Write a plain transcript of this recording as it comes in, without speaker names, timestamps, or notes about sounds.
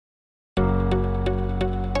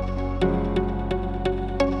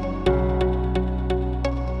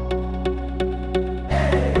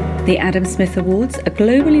The Adam Smith Awards are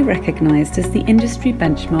globally recognised as the industry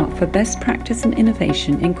benchmark for best practice and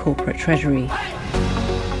innovation in corporate treasury.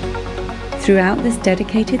 Throughout this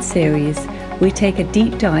dedicated series, we take a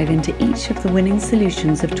deep dive into each of the winning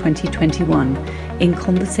solutions of 2021 in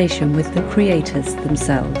conversation with the creators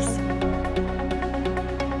themselves.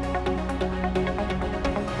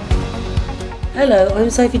 Hello, I'm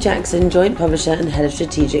Sophie Jackson, Joint Publisher and Head of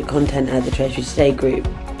Strategic Content at the Treasury Today Group.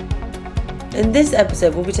 In this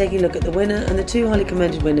episode, we'll be taking a look at the winner and the two highly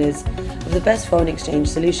commended winners of the Best Foreign Exchange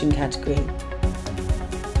Solution category.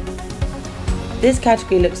 This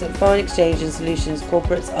category looks at foreign exchange and solutions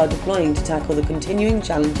corporates are deploying to tackle the continuing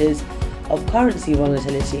challenges of currency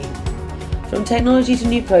volatility. From technology to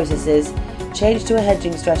new processes, change to a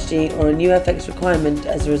hedging strategy or a new FX requirement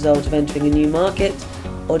as a result of entering a new market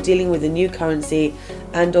or dealing with a new currency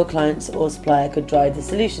and/or clients or supplier could drive the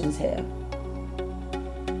solutions here.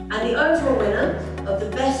 And the overall winner of the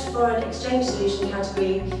Best Foreign Exchange Solution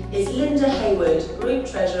category is Linda Haywood, Group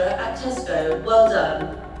Treasurer at Tesco. Well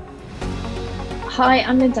done. Hi,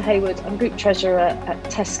 I'm Linda Haywood. I'm Group Treasurer at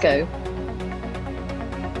Tesco.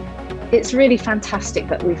 It's really fantastic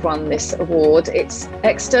that we've won this award. It's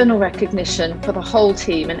external recognition for the whole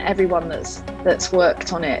team and everyone that's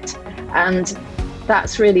worked on it. And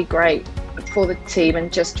that's really great for the team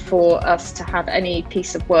and just for us to have any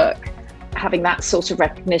piece of work having that sort of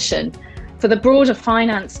recognition. For the broader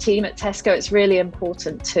finance team at Tesco, it's really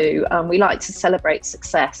important too. We like to celebrate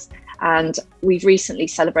success, and we've recently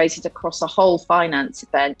celebrated across a whole finance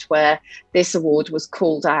event where this award was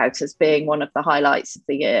called out as being one of the highlights of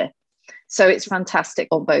the year. So it's fantastic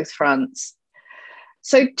on both fronts.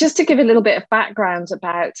 So just to give a little bit of background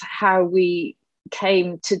about how we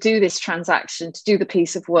came to do this transaction, to do the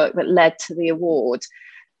piece of work that led to the award.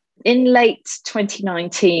 In late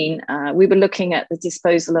 2019, we were looking at the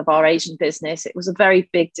disposal of our Asian business. It was a very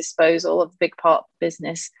big disposal, a big part of the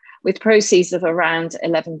business, with proceeds of around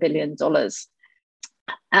 $11 billion.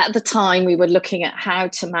 At the time, we were looking at how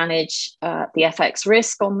to manage the FX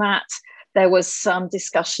risk on that. There was some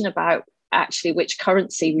discussion about actually which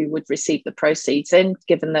currency we would receive the proceeds in,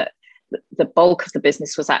 given that the bulk of the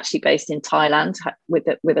business was actually based in Thailand with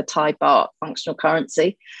a Thai baht functional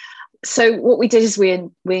currency. So what we did is we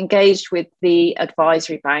engaged with the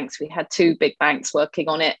advisory banks. We had two big banks working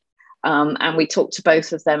on it, and we talked to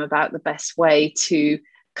both of them about the best way to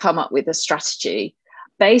come up with a strategy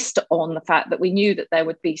based on the fact that we knew that there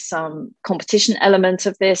would be some competition element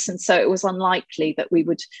of this. And so it was unlikely that we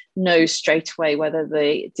would know straight away whether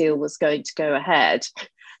the deal was going to go ahead.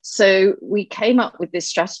 So we came up with this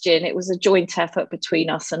strategy, and it was a joint effort between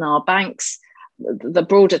us and our banks. The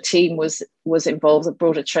broader team was involved, the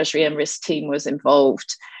broader Treasury and risk team was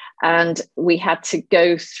involved. And we had to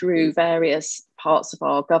go through various parts of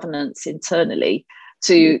our governance internally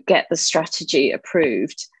to get the strategy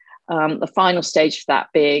approved. The final stage of that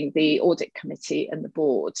being the audit committee and the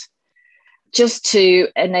board. Just to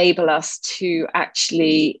enable us to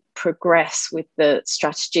actually progress with the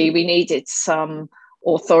strategy, we needed some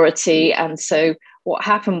authority. And so what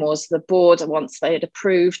happened was the board, once they had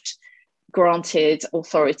approved, granted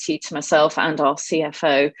authority to myself and our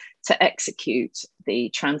CFO to execute the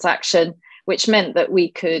transaction, which meant that we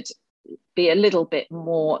could be a little bit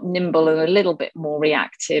more nimble and a little bit more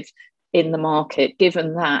reactive in the market,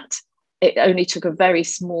 given that it only took a very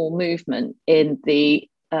small movement in the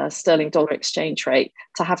sterling dollar exchange rate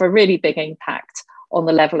to have a really big impact on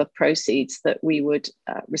the level of proceeds that we would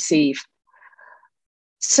receive.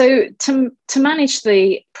 So to manage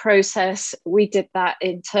the process, we did that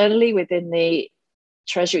internally within the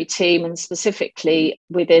Treasury team and specifically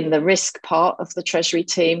within the risk part of the Treasury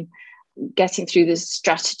team, getting through the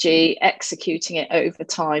strategy, executing it over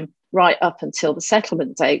time, right up until the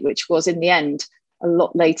settlement date, which was in the end a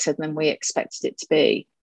lot later than we expected it to be.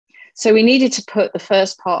 So we needed to put the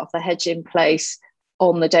first part of the hedge in place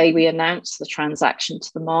on the day we announced the transaction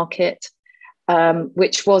to the market.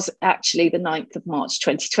 Which was actually the 9th of March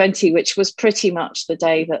 2020, which was pretty much the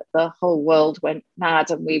day that the whole world went mad,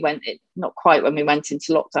 and we went, not quite when we went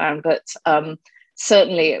into lockdown, but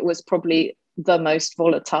certainly it was probably the most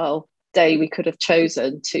volatile day we could have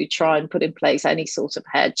chosen to try and put in place any sort of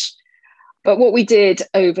hedge. But what we did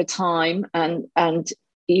over time, and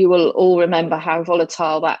you will all remember how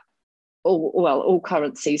volatile that all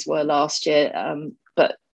currencies were last year,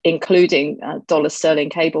 but including dollar sterling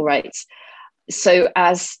cable rates. So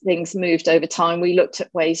as things moved over time, we looked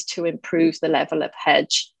at ways to improve the level of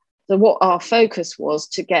hedge. So what our focus was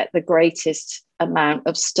to get the greatest amount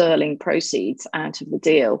of sterling proceeds out of the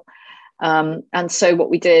deal. And so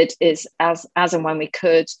what we did is, as and when we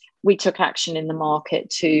could, we took action in the market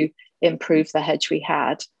to improve the hedge we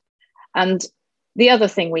had. And the other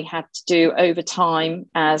thing we had to do over time,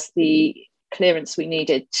 as the clearance we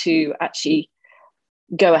needed to actually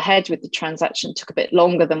go ahead with the transaction took a bit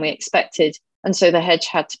longer than we expected. And so the hedge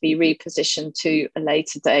had to be repositioned to a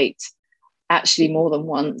later date, actually more than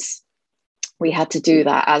once. We had to do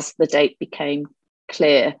that as the date became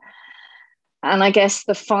clear. And I guess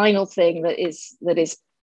the final thing that is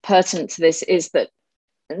pertinent to this is that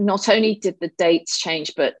not only did the dates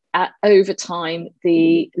change, but over time,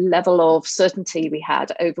 the level of certainty we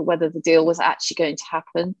had over whether the deal was actually going to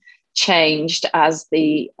happen changed as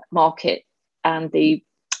the market and the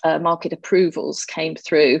market approvals came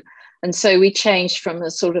through. And so we changed from a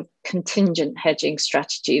sort of contingent hedging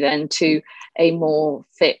strategy then to a more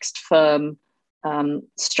fixed, firm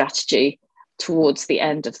strategy towards the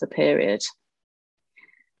end of the period.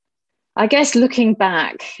 I guess looking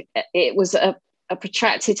back, it was a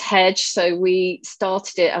protracted hedge. So we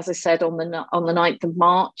started it, as I said, on the 9th of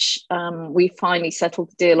March. We finally settled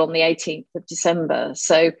the deal on the 18th of December.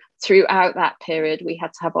 So throughout that period, we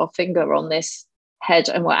had to have our finger on this hedge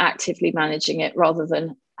and we're actively managing it rather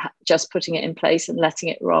than just putting it in place and letting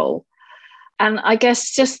it roll. And I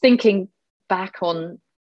guess just thinking back on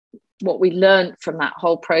what we learned from that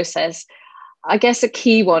whole process, I guess a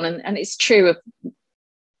key one, and it's true of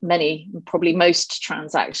many, probably most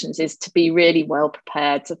transactions, is to be really well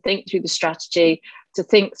prepared, to think through the strategy, to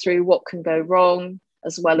think through what can go wrong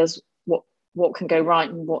as well as what can go right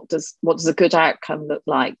and what does a good outcome look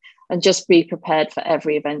like, and just be prepared for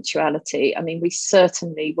every eventuality. I mean, we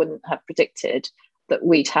certainly wouldn't have predicted that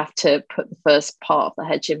we'd have to put the first part of the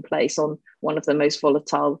hedge in place on one of the most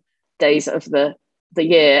volatile days of the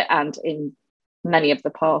year and in many of the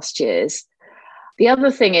past years. The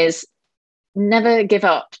other thing is, never give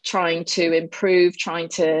up trying to improve, trying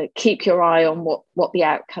to keep your eye on what the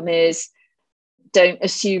outcome is. Don't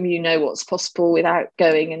assume you know what's possible without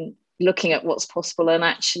going and looking at what's possible and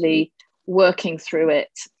actually working through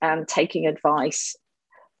it and taking advice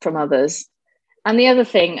from others. And the other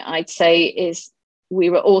thing I'd say is we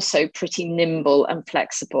were also pretty nimble and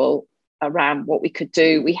flexible around what we could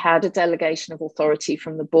do. We had a delegation of authority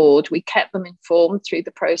from the board. We kept them informed through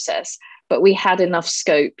the process, but we had enough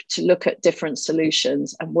scope to look at different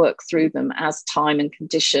solutions and work through them as time and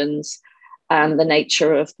conditions and the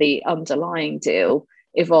nature of the underlying deal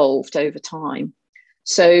evolved over time.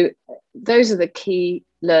 So those are the key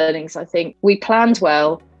learnings, I think. We planned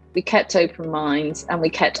well, we kept open minds, and we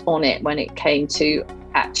kept on it when it came to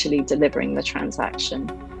actually delivering the transaction.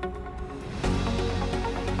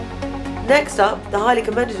 Next up, the highly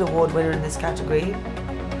commended award winner in this category.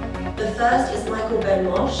 The first is Michael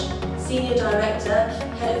Ben-Mosh, Senior Director,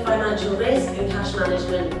 Head of Financial Risk and Cash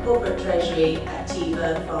Management, Corporate Treasury at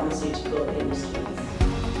Teva Pharmaceutical Industries.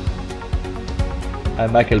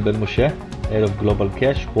 I'm Michael Ben-Moshe, Head of Global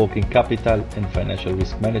Cash, Working Capital and Financial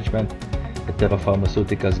Risk Management at Teva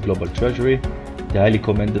Pharmaceuticals Global Treasury, the highly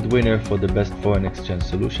commended winner for the Best Foreign Exchange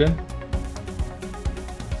Solution.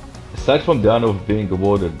 Aside from the honor of being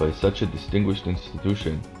awarded by such a distinguished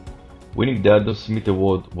institution, winning the Adam Smith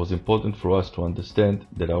Award was important for us to understand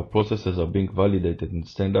that our processes are being validated and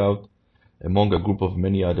stand out among a group of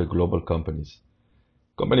many other global companies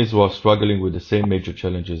who are struggling with the same major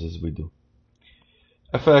challenges as we do.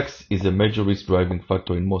 FX is a major risk driving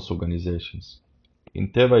factor in most organizations. In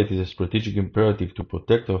Teva, it is a strategic imperative to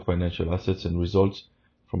protect our financial assets and results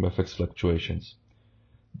from FX fluctuations.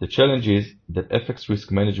 The challenge is that FX risk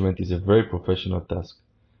management is a very professional task,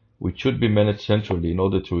 which should be managed centrally in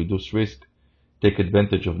order to reduce risk, take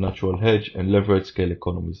advantage of natural hedge, and leverage scale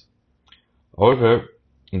economies. However,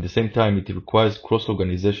 in the same time, it requires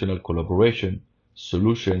cross-organizational collaboration,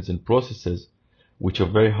 solutions, and processes which are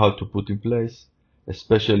very hard to put in place,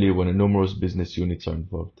 especially when numerous business units are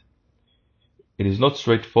involved. It is not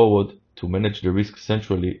straightforward to manage the risk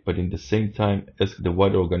centrally, but in the same time ask the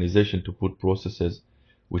wider organization to put processes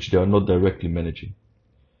which they are not directly managing.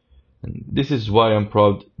 And this is why I'm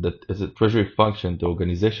proud that as a treasury function, the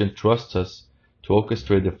organization trusts us to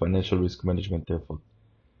orchestrate the financial risk management effort.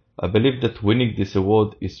 I believe that winning this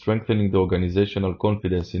award is strengthening the organizational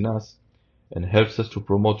confidence in us and helps us to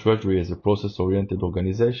promote treasury as a process-oriented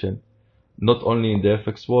organization, not only in the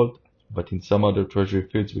FX world, but in some other treasury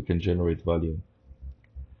fields we can generate value in.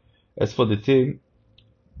 As for the team,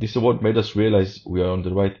 this award made us realize we are on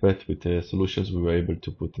the right path with the solutions we were able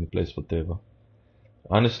to put in place for Teva.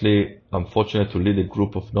 Honestly, I'm fortunate to lead a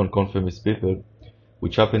group of non-conformist people,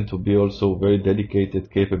 which happen to be also very dedicated,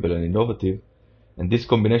 capable, and innovative, and this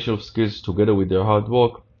combination of skills together with their hard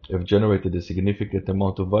work have generated a significant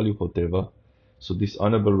amount of value for Teva, so this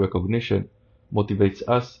honorable recognition motivates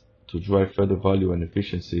us to drive further value and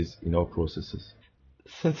efficiencies in our processes.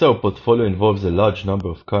 Since our portfolio involves a large number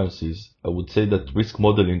of currencies, I would say that risk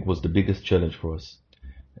modeling was the biggest challenge for us,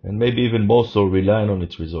 and maybe even more so relying on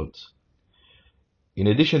its results. In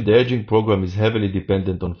addition, the hedging program is heavily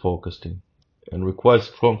dependent on forecasting and requires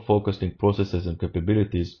strong forecasting processes and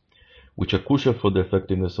capabilities, which are crucial for the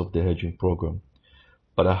effectiveness of the hedging program,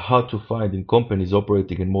 but are hard to find in companies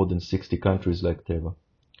operating in more than 60 countries like Teva.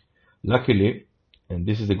 Luckily, and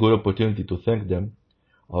this is a good opportunity to thank them,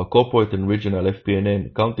 our corporate and regional FP&A and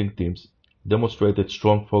accounting teams demonstrated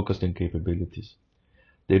strong forecasting capabilities.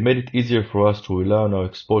 They made it easier for us to rely on our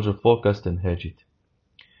exposure forecast and hedge it.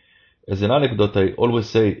 As an anecdote, I always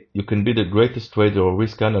say you can be the greatest trader or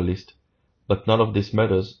risk analyst, but none of this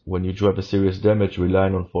matters when you drive a serious damage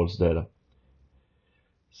relying on false data.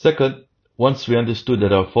 Second, once we understood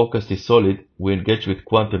that our forecast is solid, we engaged with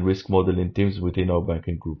quant and risk modeling teams within our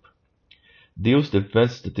banking group. They used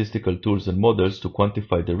advanced statistical tools and models to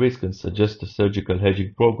quantify the risk and suggest a surgical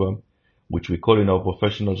hedging program, which we call in our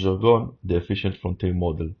professional jargon the efficient frontier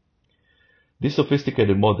model. This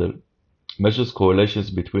sophisticated model measures correlations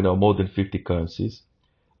between our more than 50 currencies,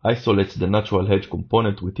 isolates the natural hedge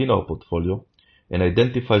component within our portfolio, and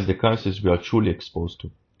identifies the currencies we are truly exposed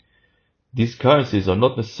to. These currencies are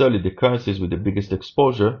not necessarily the currencies with the biggest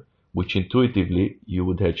exposure, which intuitively you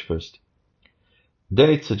would hedge first. Then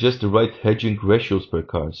it suggests the right hedging ratios per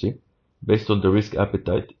currency, based on the risk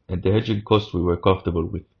appetite and the hedging cost we were comfortable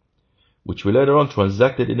with, which we later on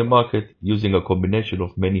transacted in the market using a combination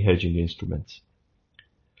of many hedging instruments.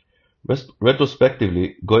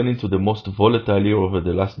 Retrospectively, going into the most volatile year over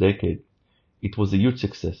the last decade, it was a huge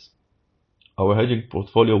success. Our hedging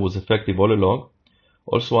portfolio was effective all along,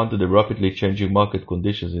 also under the rapidly changing market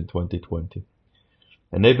conditions in 2020,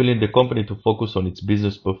 enabling the company to focus on its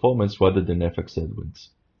business performance rather than FX headwinds.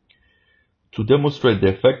 To demonstrate the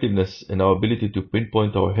effectiveness and our ability to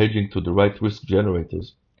pinpoint our hedging to the right risk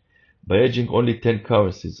generators, by hedging only 10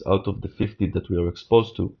 currencies out of the 50 that we are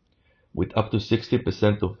exposed to, with up to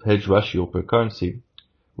 60% of hedge ratio per currency,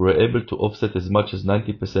 we were able to offset as much as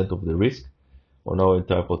 90% of the risk on our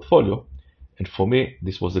entire portfolio, and for me,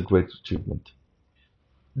 this was a great achievement.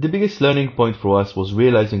 The biggest learning point for us was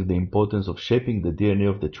realizing the importance of shaping the DNA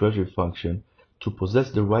of the treasury function to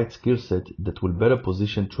possess the right skill set that will better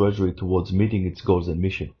position treasury towards meeting its goals and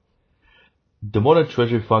mission. The modern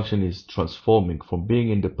treasury function is transforming from being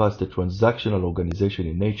in the past a transactional organization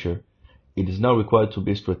in nature. It is now required to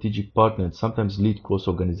be a strategic partner and sometimes lead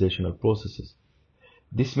cross-organizational processes.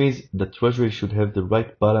 This means that treasury should have the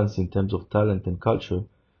right balance in terms of talent and culture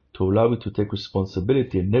to allow it to take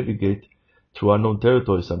responsibility and navigate through unknown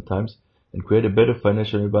territory sometimes and create a better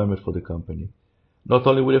financial environment for the company, not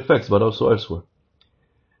only with FX but also elsewhere.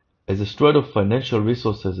 As a steward of financial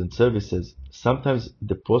resources and services, sometimes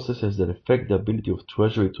the processes that affect the ability of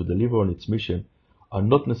treasury to deliver on its mission are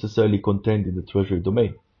not necessarily contained in the treasury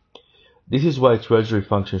domain. This is why a treasury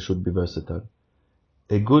function should be versatile.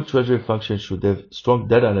 A good treasury function should have strong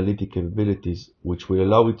data analytic capabilities, which will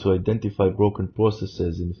allow it to identify broken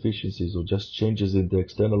processes, inefficiencies, or just changes in the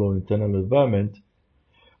external or internal environment,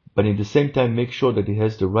 but at the same time make sure that it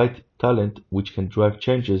has the right talent which can drive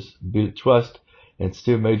changes, build trust, and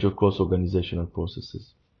steer major cross-organizational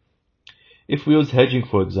processes. If we use hedging,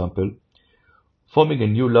 for example, forming a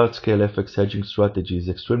new large-scale FX hedging strategy is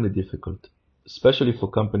extremely difficult, especially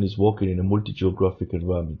for companies working in a multi-geographic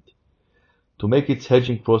environment. To make its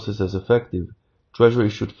hedging processes effective,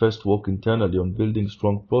 Treasury should first work internally on building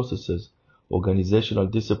strong processes, organizational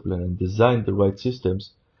discipline, and design the right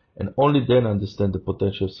systems, and only then understand the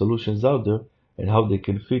potential solutions out there and how they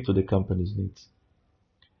can fit to the company's needs.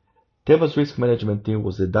 Teva's risk management team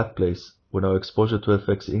was at that place when our exposure to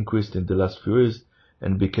FX increased in the last few years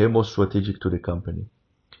and became more strategic to the company.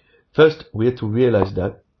 First, we had to realize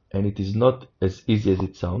that, and it is not as easy as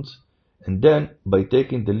it sounds, and then, by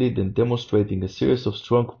taking the lead and demonstrating a series of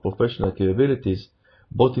strong professional capabilities,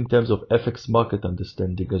 both in terms of FX market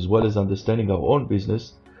understanding as well as understanding our own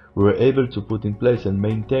business, we were able to put in place and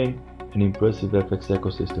maintain an impressive FX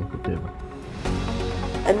ecosystem for Teva.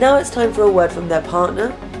 And now it's time for a word from their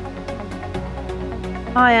partner.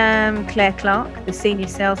 I am Claire Clark, the Senior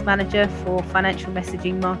Sales Manager for Financial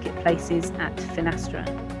Messaging Marketplaces at Finastra.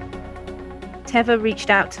 Teva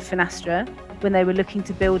reached out to Finastra when they were looking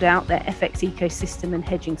to build out their FX ecosystem and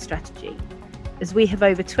hedging strategy, as we have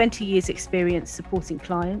over 20 years' experience supporting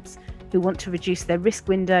clients who want to reduce their risk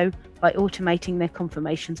window by automating their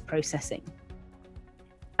confirmations processing.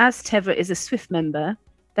 As Teva is a SWIFT member,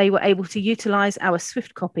 they were able to utilize our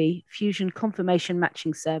SWIFT copy Fusion confirmation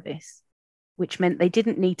matching service, which meant they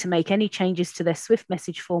didn't need to make any changes to their SWIFT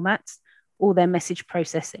message formats or their message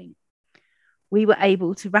processing. we were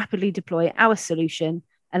able to rapidly deploy our solution,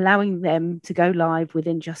 allowing them to go live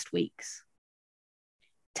within just weeks.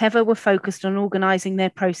 Teva were focused on organising their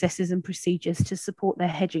processes and procedures to support their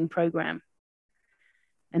hedging programme.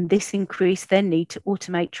 And this increased their need to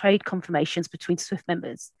automate trade confirmations between SWIFT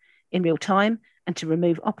members in real time and to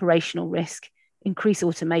remove operational risk, increase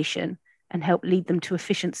automation, and help lead them to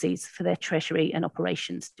efficiencies for their treasury and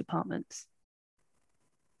operations departments.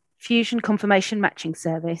 Fusion Confirmation Matching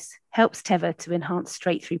Service helps Teva to enhance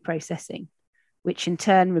straight-through processing, which in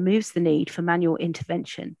turn removes the need for manual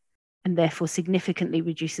intervention and therefore significantly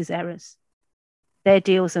reduces errors. Their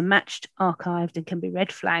deals are matched, archived, and can be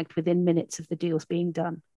red flagged within minutes of the deals being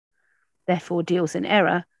done. Therefore, deals in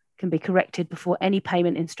error can be corrected before any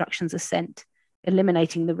payment instructions are sent,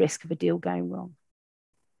 eliminating the risk of a deal going wrong.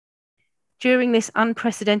 During this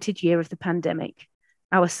unprecedented year of the pandemic,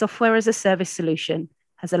 our software as a service solution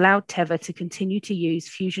has allowed Teva to continue to use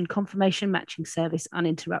Fusion Confirmation Matching Service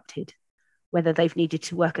uninterrupted, whether they've needed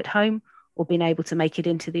to work at home or been able to make it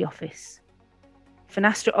into the office.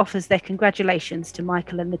 Finastra offers their congratulations to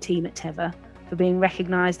Michael and the team at Teva for being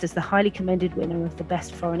recognised as the highly commended winner of the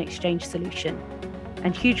Best Foreign Exchange Solution,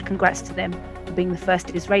 and huge congrats to them for being the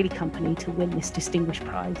first Israeli company to win this distinguished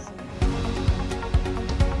prize.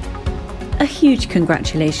 A huge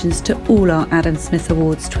congratulations to all our Adam Smith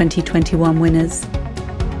Awards 2021 winners.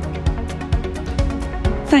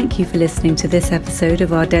 Thank you for listening to this episode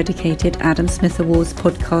of our dedicated Adam Smith Awards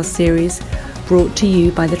podcast series, brought to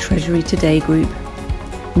you by the Treasury Today Group.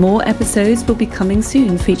 More episodes will be coming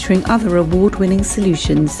soon featuring other award-winning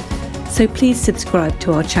solutions, so please subscribe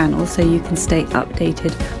to our channel so you can stay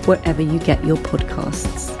updated wherever you get your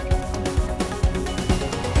podcasts.